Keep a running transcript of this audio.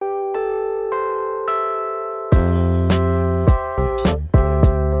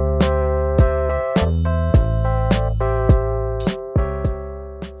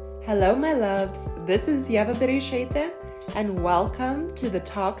This is Yeva Bereshete, and welcome to the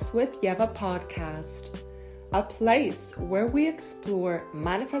Talks with Yeva podcast, a place where we explore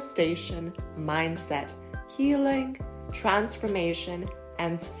manifestation, mindset, healing, transformation,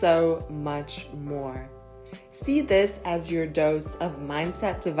 and so much more. See this as your dose of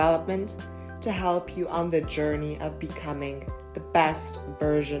mindset development to help you on the journey of becoming the best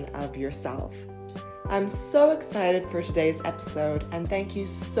version of yourself. I'm so excited for today's episode and thank you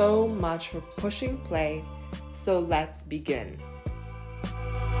so much for pushing play. So let's begin.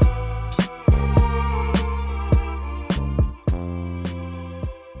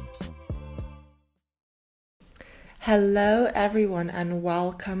 Hello everyone and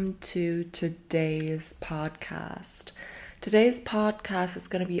welcome to today's podcast. Today's podcast is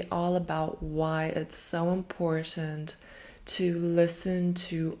going to be all about why it's so important to listen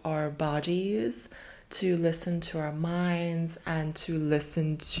to our bodies, to listen to our minds, and to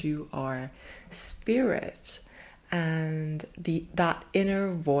listen to our spirit and that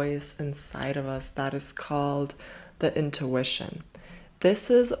inner voice inside of us that is called the intuition. This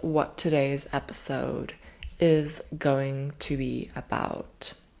is what today's episode is going to be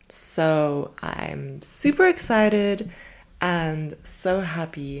about. So I'm super excited and so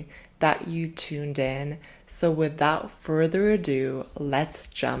happy that you tuned in. So without further ado, let's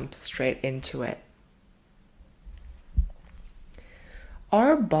jump straight into it.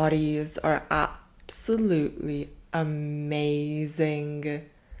 Our bodies are absolutely amazing.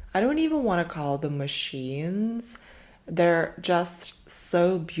 I don't even want to call them machines. They're just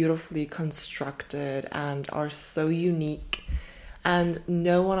so beautifully constructed and are so unique. And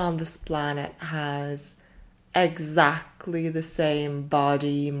no one on this planet has exactly the same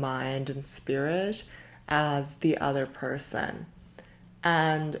body, mind, and spirit as the other person.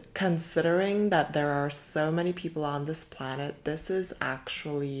 And considering that there are so many people on this planet, this is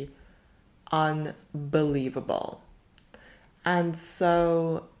actually unbelievable. And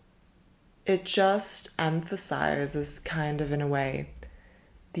so it just emphasizes kind of in a way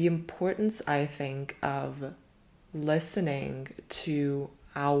the importance, I think, of listening to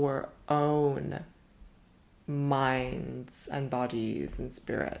our own minds and bodies and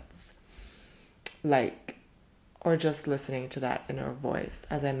spirits. Or just listening to that inner voice,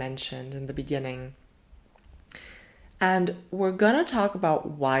 as I mentioned in the beginning. And we're going to talk about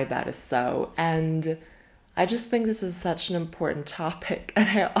why that is so. And I just think this is such an important topic. And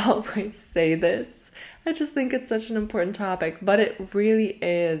I always say this. I just think it's such an important topic. But it really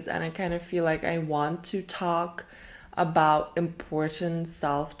is. And I kind of feel like I want to talk about important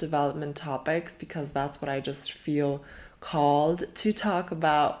self-development topics because that's what I just feel called to talk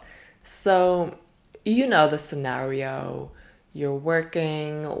about. So you know the scenario. You're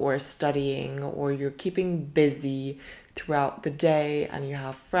working or studying or you're keeping busy throughout the day and you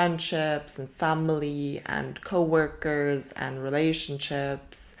have friendships and family and coworkers and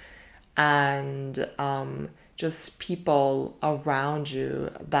relationships and just people around you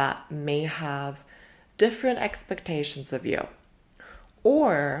that may have different expectations of you.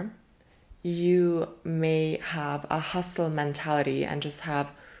 Or you may have a hustle mentality and just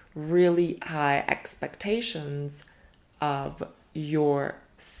have really high expectations of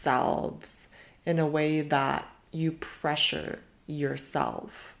yourselves in a way that you pressure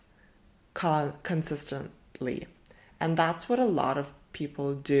yourself consistently. And that's what a lot of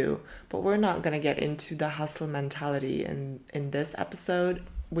people do. But we're not going to get into the hustle mentality in this episode.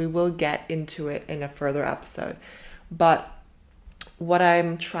 We will get into it in a further episode. But what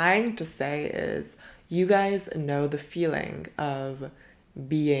I'm trying to say is you guys know the feeling of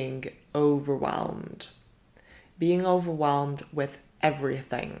being overwhelmed with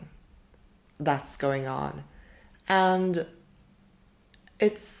everything that's going on. And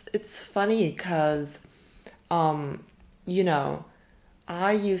it's funny because I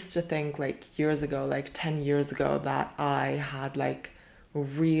used to think years ago, 10 years ago, that I had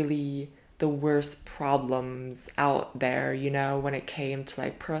really the worst problems out there, when it came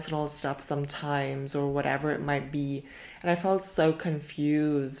to personal stuff sometimes or whatever it might be. And I felt so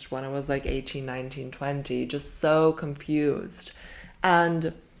confused when I was 18, 19, 20, just so confused.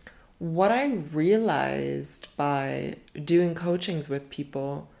 And what I realized by doing coachings with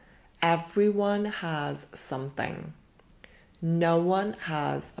people, everyone has something. No one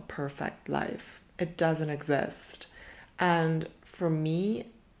has a perfect life. It doesn't exist. And for me,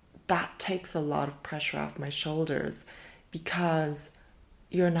 that takes a lot of pressure off my shoulders because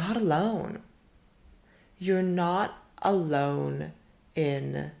you're not alone. You're not alone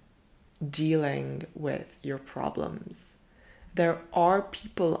in dealing with your problems. There are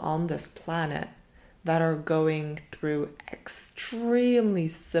people on this planet that are going through extremely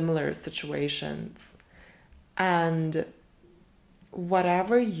similar situations. And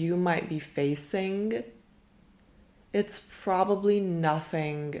whatever you might be facing, it's probably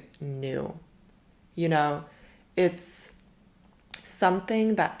nothing new. You know, it's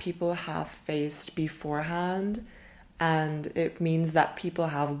something that people have faced beforehand, and it means that people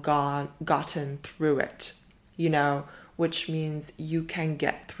have gotten through it, you know, which means you can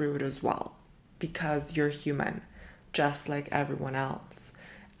get through it as well because you're human, just like everyone else.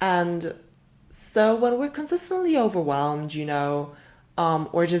 And so when we're consistently overwhelmed, you know,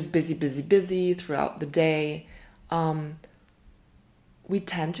 or just busy throughout the day, we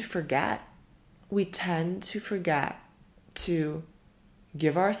tend to forget. We tend to forget to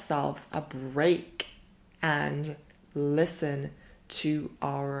give ourselves a break and listen to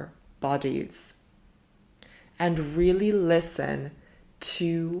our bodies and really listen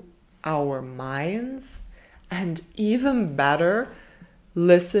to our minds, and even better,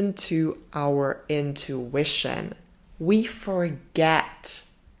 listen to our intuition. We forget.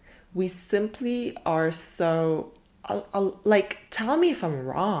 We simply are so, like, tell me if I'm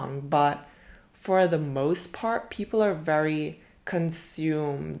wrong, but for the most part, people are very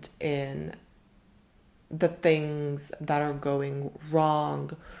consumed in the things that are going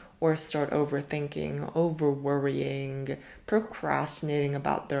wrong, or start overthinking, over worrying, procrastinating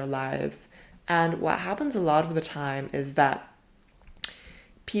about their lives. And what happens a lot of the time is that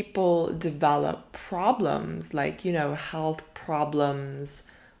people develop problems like, you know, health problems,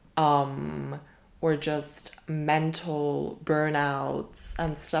 or just mental burnouts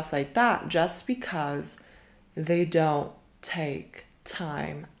and stuff like that, just because they don't take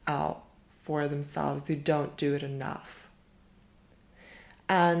time out for themselves. They don't do it enough.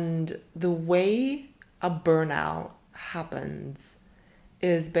 And the way a burnout happens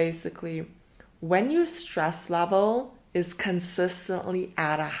is basically when your stress level is consistently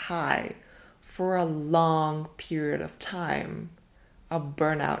at a high for a long period of time, a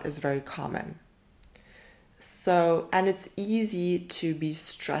burnout is very common. So, and it's easy to be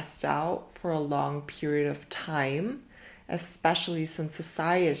stressed out for a long period of time, especially since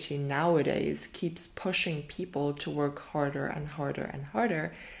society nowadays keeps pushing people to work harder and harder and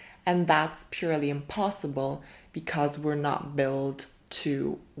harder. And that's purely impossible because we're not built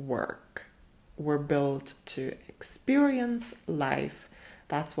to work. We're built to experience life.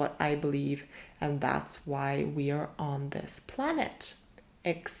 That's what I believe, and that's why we are on this planet.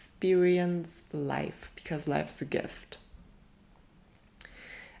 Experience life, because life's a gift.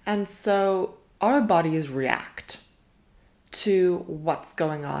 And so our bodies react to what's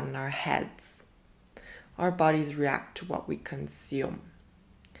going on in our heads. Our bodies react to what we consume.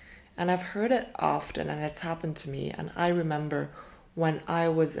 And I've heard it often, and it's happened to me. And I remember when I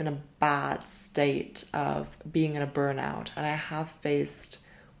was in a bad state of being in a burnout, and I have faced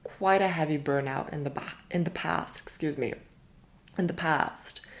quite a heavy burnout in the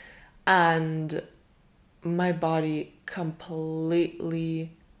past, and my body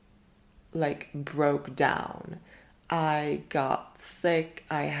completely broke down. I got sick,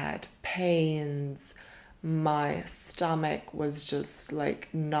 I had pains, my stomach was just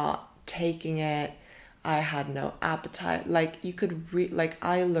not taking it. I had no appetite. You could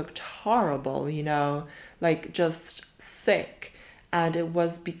I looked horrible, just sick. And it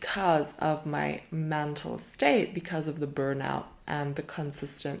was because of my mental state, because of the burnout and the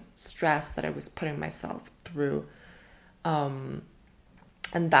consistent stress that I was putting myself through. And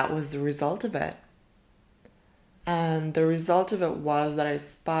that was the result of it. And the result of it was that I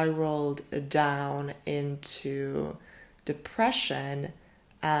spiraled down into depression,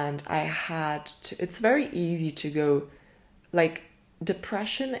 and I had to, it's very easy to go,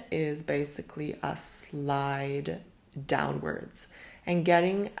 depression is basically a slide downwards, and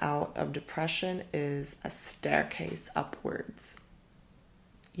getting out of depression is a staircase upwards,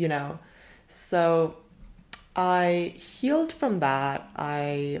 So I healed from that.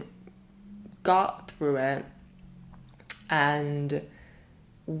 I got through it. And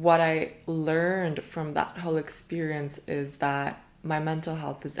what I learned from that whole experience is that my mental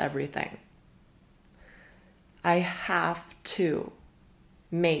health is everything. I have to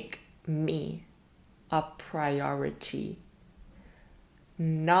make me a priority,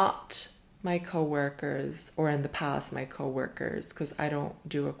 not my coworkers, or in the past my coworkers, because I don't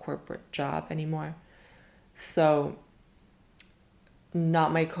do a corporate job anymore. So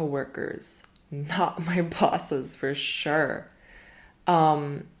not my coworkers, not my bosses for sure,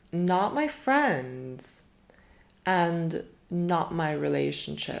 not my friends, and not my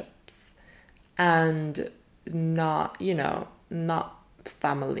relationships, and not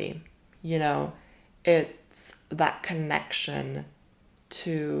family, It's that connection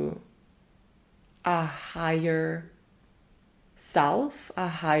to a higher self, a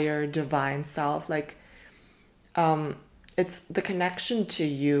higher divine self. Like, it's the connection to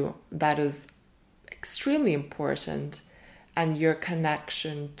you that is extremely important, and your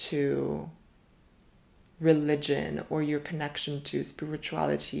connection to religion or your connection to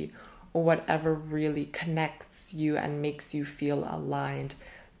spirituality or whatever really connects you and makes you feel aligned.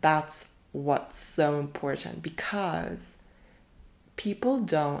 That's what's so important, because people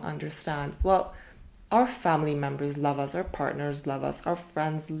don't understand. Well, our family members love us, our partners love us, our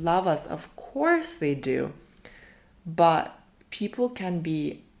friends love us. Of course they do. But people can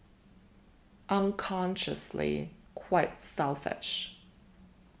be unconsciously quite selfish.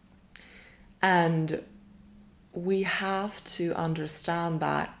 And we have to understand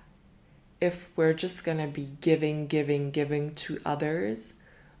that if we're just going to be giving to others,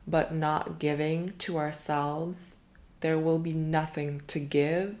 but not giving to ourselves, there will be nothing to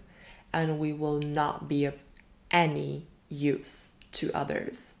give, and we will not be of any use to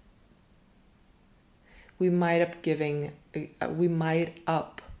others. We might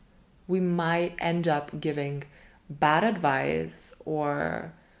end up giving bad advice,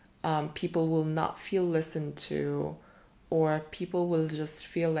 or people will not feel listened to, or people will just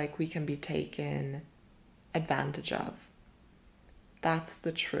feel like we can be taken advantage of. That's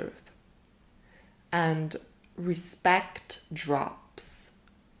the truth. And respect drops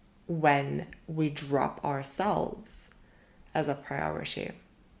when we drop ourselves as a priority.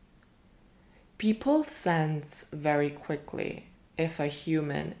 People sense very quickly if a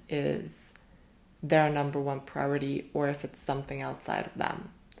human is their number one priority or if it's something outside of them.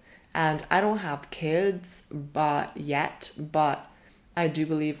 And I don't have kids but I do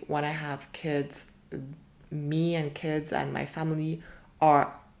believe when I have kids, me and kids and my family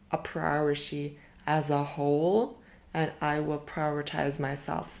are a priority as a whole, and I will prioritize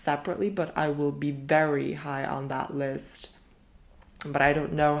myself separately, but I will be very high on that list. But I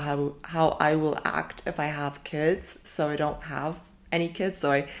don't know how I will act if I have kids, so I don't have any kids,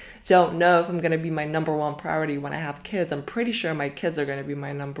 so I don't know if I'm going to be my number one priority when I have kids. I'm pretty sure my kids are going to be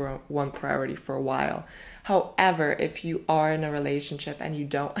my number one priority for a while. However, if you are in a relationship and you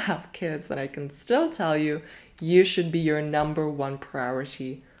don't have kids, then I can still tell you, you should be your number one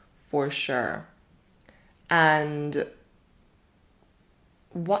priority for sure. And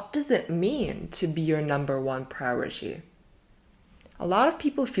what does it mean to be your number one priority? A lot of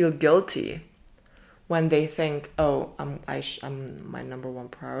people feel guilty when they think, oh, I'm my number one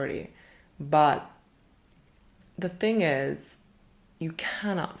priority. But the thing is, you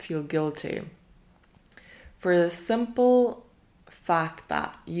cannot feel guilty for the simple fact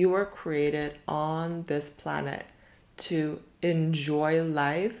that you were created on this planet to enjoy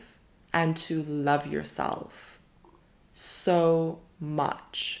life and to love yourself so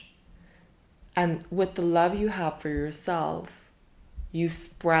much. And with the love you have for yourself, you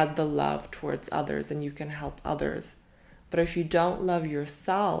spread the love towards others and you can help others. But if you don't love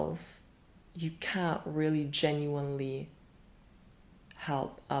yourself, you can't really genuinely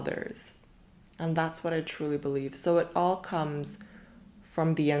help others. And that's what I truly believe. So it all comes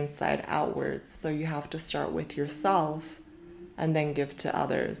from the inside outwards. So you have to start with yourself and then give to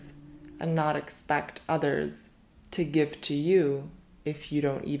others, and not expect others to give to you if you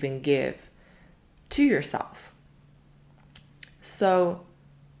don't even give to yourself. So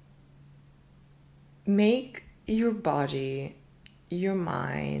make your body, your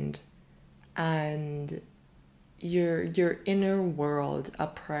mind, and your inner world a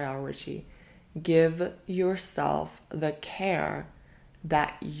priority. Give yourself the care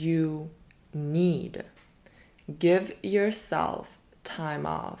that you need. Give yourself time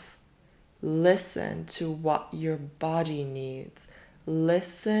off. Listen to what your body needs.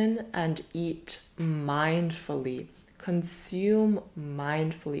 Listen and eat mindfully. Consume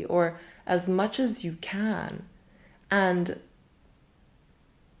mindfully, or as much as you can. And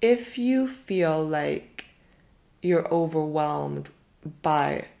if you feel like you're overwhelmed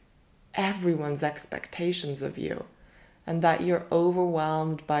by everyone's expectations of you, and that you're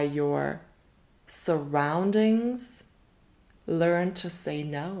overwhelmed by your surroundings, learn to say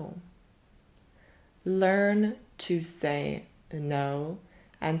no. Learn to say no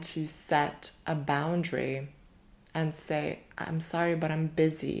and to set a boundary and say, I'm sorry, but I'm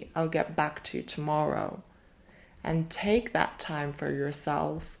busy. I'll get back to you tomorrow. And take that time for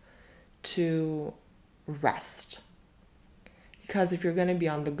yourself to rest. Because if you're going to be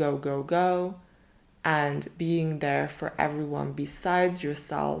on the go, and being there for everyone besides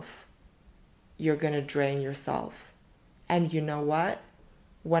yourself, you're going to drain yourself. And you know what?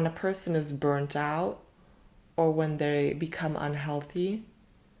 when a person is burnt out or when they become unhealthy,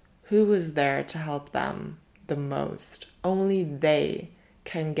 who is there to help them the most? Only they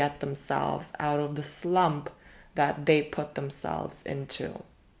can get themselves out of the slump that they put themselves into.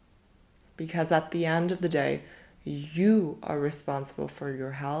 Because at the end of the day, you are responsible for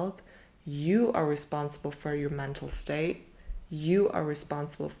your health. You are responsible for your mental state. You are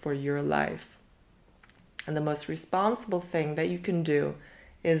responsible for your life. And the most responsible thing that you can do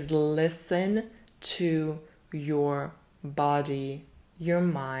is listen to your body, your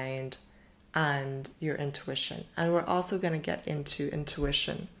mind, and your intuition. And we're also going to get into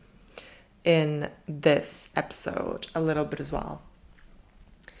intuition in this episode a little bit as well.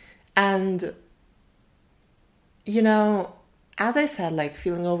 And, you know, as I said, like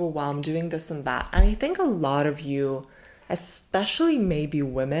feeling overwhelmed, doing this and that. And I think a lot of you, especially maybe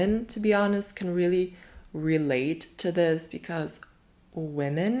women, to be honest, can really relate to this, because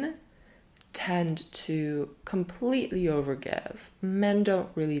women tend to completely overgive. Men don't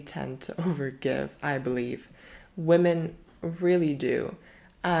really tend to overgive, I believe. Women really do.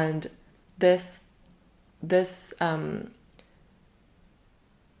 And this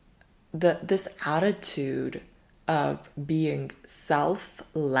attitude of being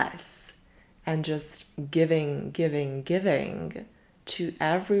selfless and just giving to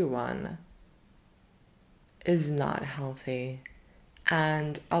everyone is not healthy.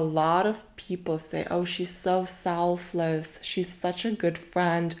 And a lot of people say, oh, she's so selfless. She's such a good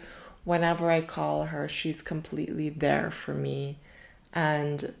friend. Whenever I call her, she's completely there for me.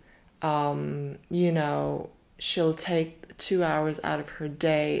 And, she'll take 2 hours out of her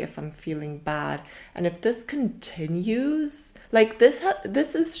day if I'm feeling bad. And if this continues, like this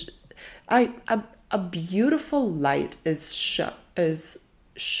is, a beautiful light is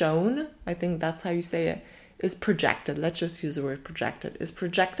shown. I think that's how you say it. Is projected, let's just use the word projected, is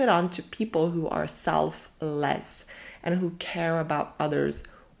projected onto people who are selfless and who care about others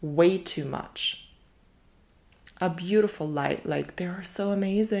way too much. A beautiful light, like they are so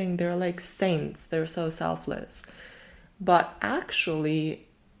amazing, they're like saints, they're so selfless. But actually,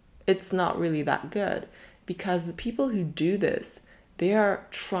 it's not really that good, because the people who do this, they are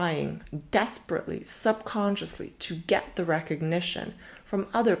trying desperately, subconsciously, to get the recognition from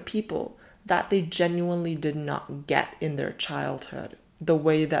other people that they genuinely did not get in their childhood, the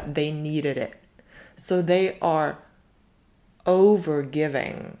way that they needed it. So they are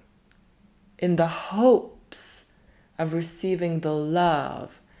overgiving in the hopes of receiving the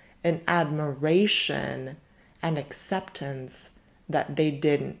love and admiration and acceptance that they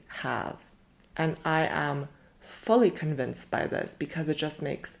didn't have. And I am fully convinced by this, because it just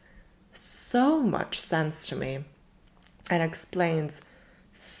makes so much sense to me and explains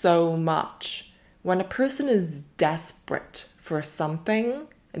so much. When a person is desperate for something,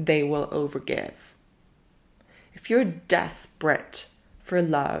 they will overgive. If you're desperate for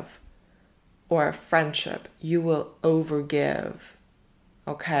love or friendship, you will overgive,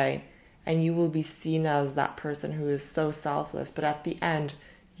 okay? And you will be seen as that person who is so selfless, but at the end,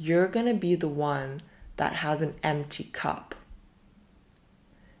 you're gonna be the one that has an empty cup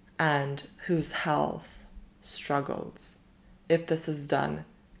and whose health struggles if this is done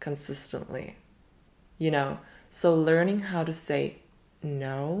consistently. So learning how to say,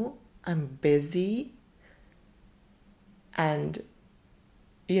 no, I'm busy, and,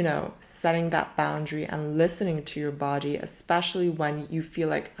 setting that boundary and listening to your body, especially when you feel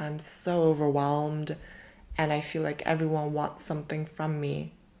like I'm so overwhelmed and I feel like everyone wants something from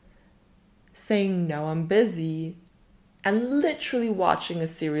me. Saying, no, I'm busy, and literally watching a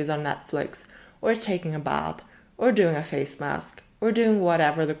series on Netflix, or taking a bath, or doing a face mask, or doing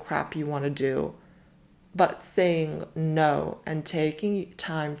whatever the crap you want to do. But saying no and taking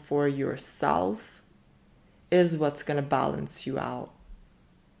time for yourself is what's going to balance you out.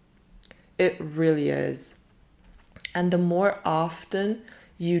 It really is. And the more often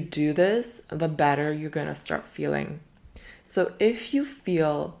you do this, the better you're going to start feeling. So if you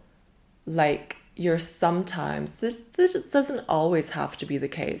feel like you're sometimes, this doesn't always have to be the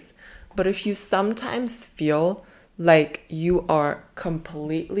case, but if you sometimes feel like you are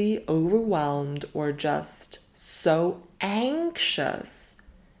completely overwhelmed or just so anxious,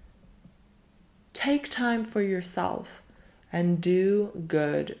 take time for yourself and do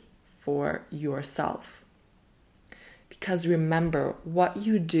good for yourself. Because remember, what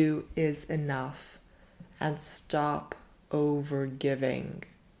you do is enough, and stop overgiving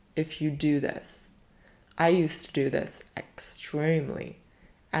if you do this. I used to do this extremely,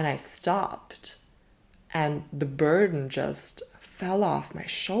 and I stopped, and the burden just fell off my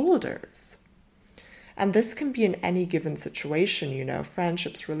shoulders. And this can be in any given situation,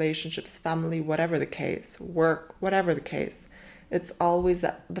 friendships, relationships, family, whatever the case, work, whatever the case. It's always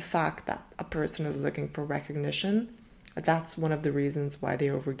the fact that a person is looking for recognition. That's one of the reasons why they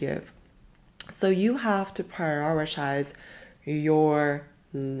overgive. So you have to prioritize your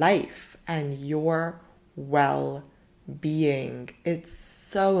life and your well-being. It's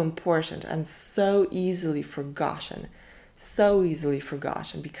so important and so easily forgotten.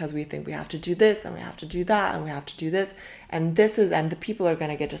 Because we think we have to do this and we have to do that and we have to do this and the people are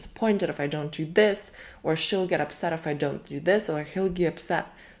going to get disappointed if I don't do this, or she'll get upset if I don't do this, or he'll get upset.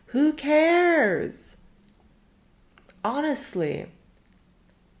 Who cares? Honestly,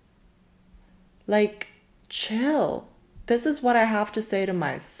 like, chill. This is what I have to say to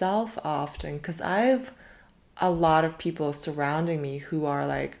myself often, because I have a lot of people surrounding me who are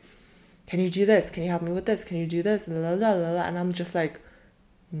like, can you do this? Can you help me with this? Can you do this? And I'm just like,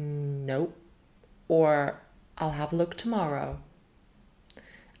 nope. Or I'll have a look tomorrow.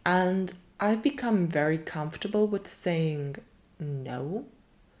 And I've become very comfortable with saying no.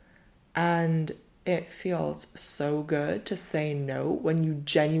 And it feels so good to say no when you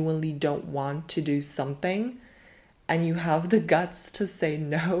genuinely don't want to do something and you have the guts to say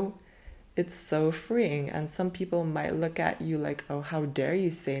no. It's so freeing. And some people might look at you like, oh, how dare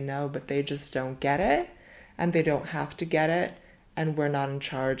you say no, but they just don't get it and they don't have to get it, and we're not in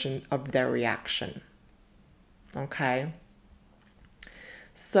charge of their reaction. Okay?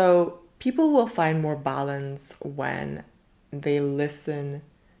 So people will find more balance when they listen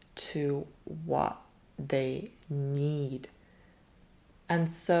to what they need.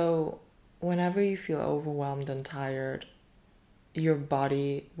 And so whenever you feel overwhelmed and tired, your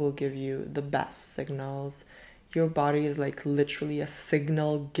body will give you the best signals. Your body is like literally a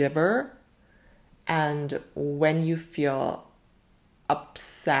signal giver. And when you feel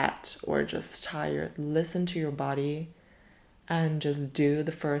upset or just tired, listen to your body and just do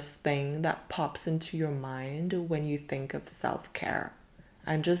the first thing that pops into your mind when you think of self-care.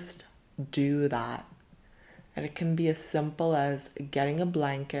 And just do that. And it can be as simple as getting a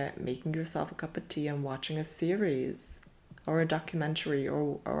blanket, making yourself a cup of tea, and watching a series or a documentary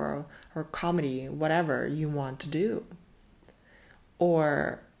or comedy, whatever you want to do.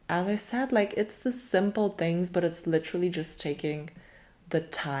 Or, as I said, like, it's the simple things, but it's literally just taking the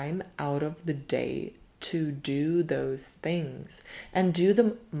time out of the day to do those things, and do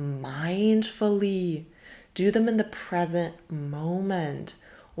them mindfully. Do them in the present moment.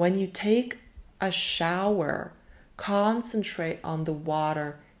 When you take a shower, concentrate on the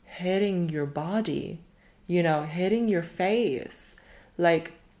water hitting your body, hitting your face.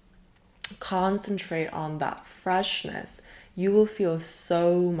 Like, concentrate on that freshness. You will feel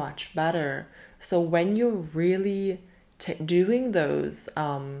so much better. So when you're really doing those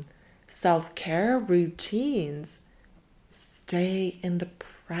self-care routines, stay in the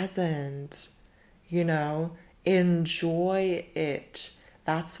present, enjoy it.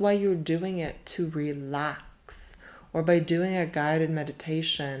 That's why you're doing it, to relax. Or by doing a guided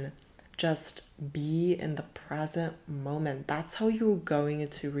meditation, just be in the present moment. That's how you're going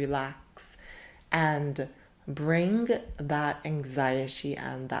to relax and bring that anxiety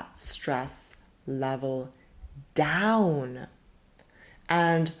and that stress level down.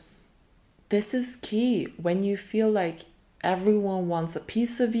 And this is key. When you feel like everyone wants a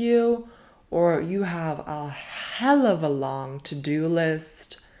piece of you, or you have a hell of a long to-do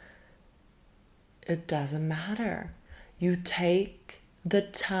list, it doesn't matter. You take the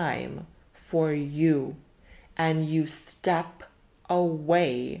time for you and you step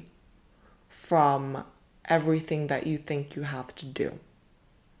away from everything that you think you have to do.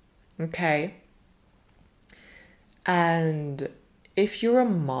 Okay? And if you're a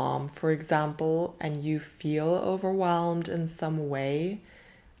mom, for example, and you feel overwhelmed in some way,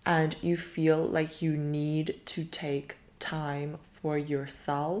 and you feel like you need to take time for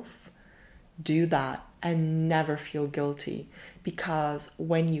yourself, do that and never feel guilty. Because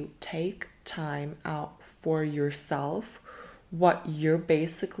when you take time out for yourself, what you're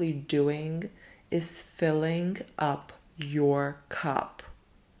basically doing is filling up your cup.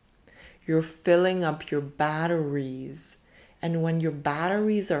 You're filling up your batteries. And when your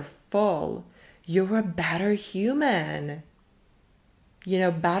batteries are full, you're a better human.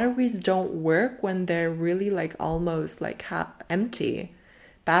 Batteries don't work when they're really almost empty.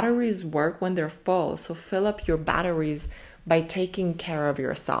 Batteries work when they're full. So fill up your batteries by taking care of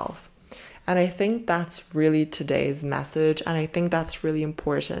yourself. And I think that's really today's message. And I think that's really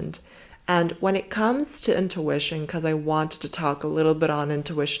important. And when it comes to intuition, because I wanted to talk a little bit on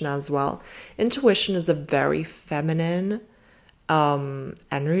intuition as well. Intuition is a very feminine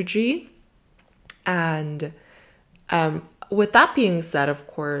energy. And with that being said, of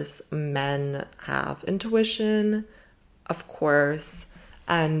course, men have intuition, of course,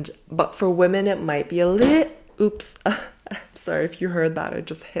 but for women it might be a little, oops, sorry if you heard that, I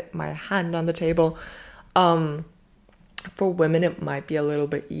just hit my hand on the table. For women it might be a little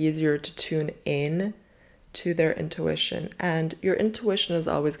bit easier to tune in to their intuition, and your intuition is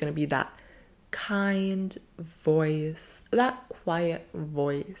always going to be that kind voice, that quiet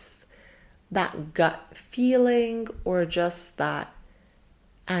voice, that gut feeling, or just that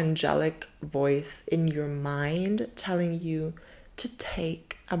angelic voice in your mind telling you to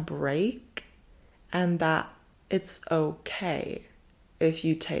take a break, and that it's okay if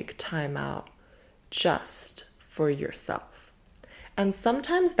you take time out just for yourself. And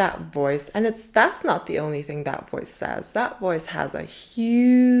sometimes that voice, and that's not the only thing that voice says. That voice has a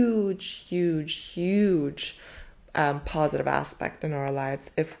huge positive aspect in our lives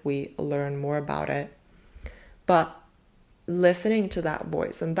if we learn more about it. But listening to that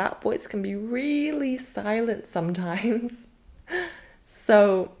voice, and that voice can be really silent sometimes.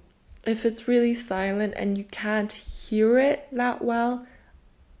 So if it's really silent and you can't hear it that well,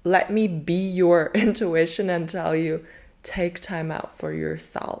 let me be your intuition and tell you, take time out for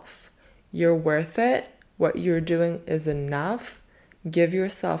yourself. You're worth it. What you're doing is enough. Give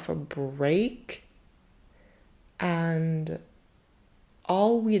yourself a break. And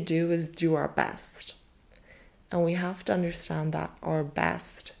all we do is do our best. And we have to understand that our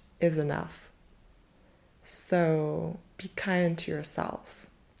best is enough. So be kind to yourself.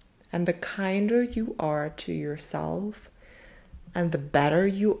 And the kinder you are to yourself, and the better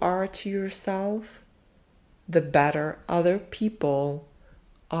you are to yourself, the better other people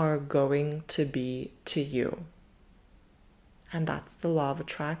are going to be to you. And that's the law of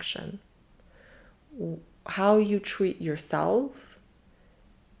attraction. How you treat yourself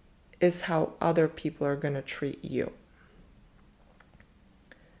is how other people are going to treat you.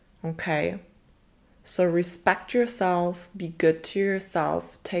 Okay? So respect yourself, be good to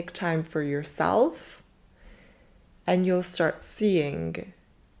yourself, take time for yourself, and you'll start seeing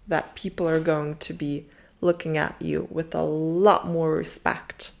that people are going to be looking at you with a lot more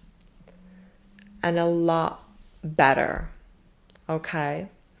respect and a lot better. Okay?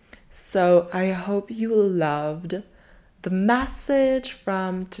 So I hope you loved the message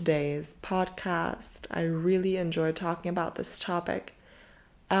from today's podcast. I really enjoyed talking about this topic.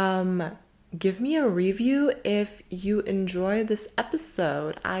 Give me a review if you enjoy this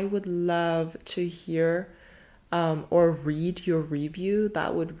episode. I would love to hear or read your review.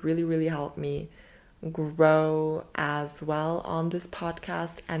 That would really help me grow as well on this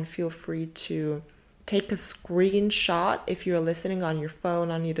podcast. And feel free to take a screenshot if you're listening on your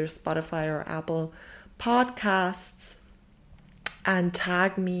phone on either Spotify or Apple Podcasts and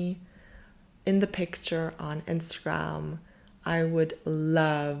tag me in the picture on Instagram. I would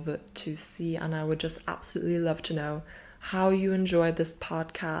love to see, and I would just absolutely love to know how you enjoyed this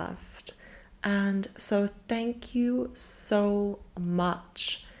podcast. And so thank you so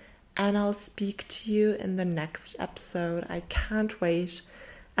much. And I'll speak to you in the next episode. I can't wait.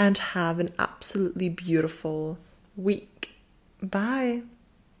 And have an absolutely beautiful week. Bye.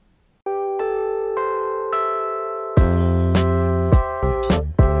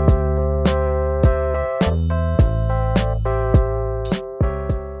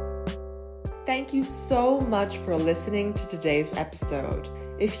 Thank you so much for listening to today's episode.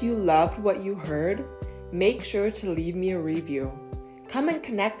 If you loved what you heard, make sure to leave me a review. Come and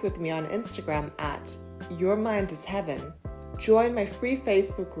connect with me on Instagram at Your Mind is Heaven. Join my free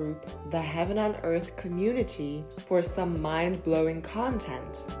Facebook group, The Heaven on Earth Community, for some mind-blowing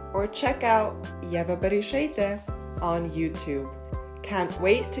content. Or check out Yeva Berishete on YouTube. Can't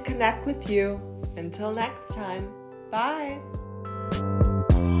wait to connect with you. Until next time, bye!